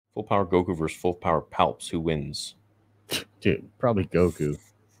Full power Goku versus full power Palps. Who wins? Dude, probably Goku.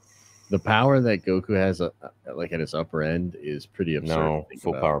 The power that Goku has, like at his upper end, is pretty absurd. No, to think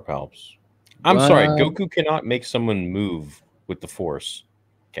full about. power Palps. I'm sorry, Goku cannot make someone move with the Force.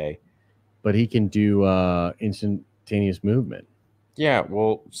 Okay. But he can do instantaneous movement. Yeah,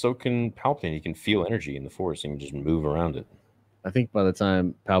 well, so can Palpatine. He can feel energy in the Force and just move around it. I think by the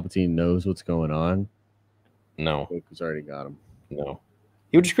time Palpatine knows what's going on, No, Goku's already got him. no.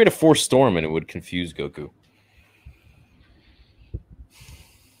 He would just create a Force storm and it would confuse Goku.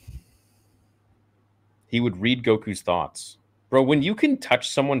 He would read Goku's thoughts. Bro, when you can touch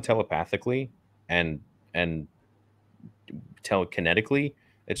someone telepathically and telekinetically,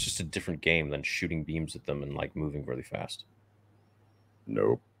 it's just a different game than shooting beams at them and like moving really fast.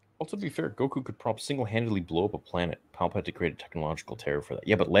 Nope. Also, to be fair, Goku could probably single-handedly blow up a planet. Palpatine had to create a technological terror for that.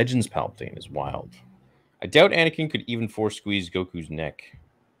 Yeah, but Legends Palpatine is wild. I doubt Anakin could even force squeeze Goku's neck.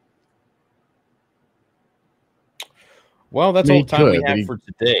 Well, that's all the time we have for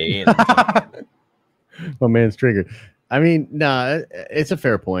today. My man's triggered. I mean, nah, it's a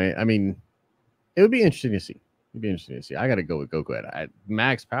fair point. I mean, it would be interesting to see. It'd be interesting to see. I got to go with Goku at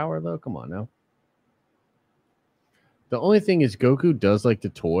max power, though. Come on now. The only thing is Goku does like to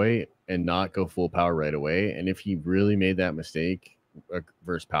toy and not go full power right away. And if he really made that mistake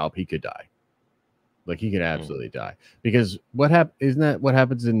versus Palp, he could die. Like he could absolutely die. Because isn't that what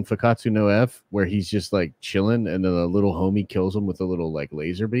happens in Fakatsu no F, where he's just like chilling and then a little homie kills him with a little like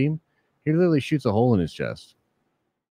laser beam? He literally shoots a hole in his chest.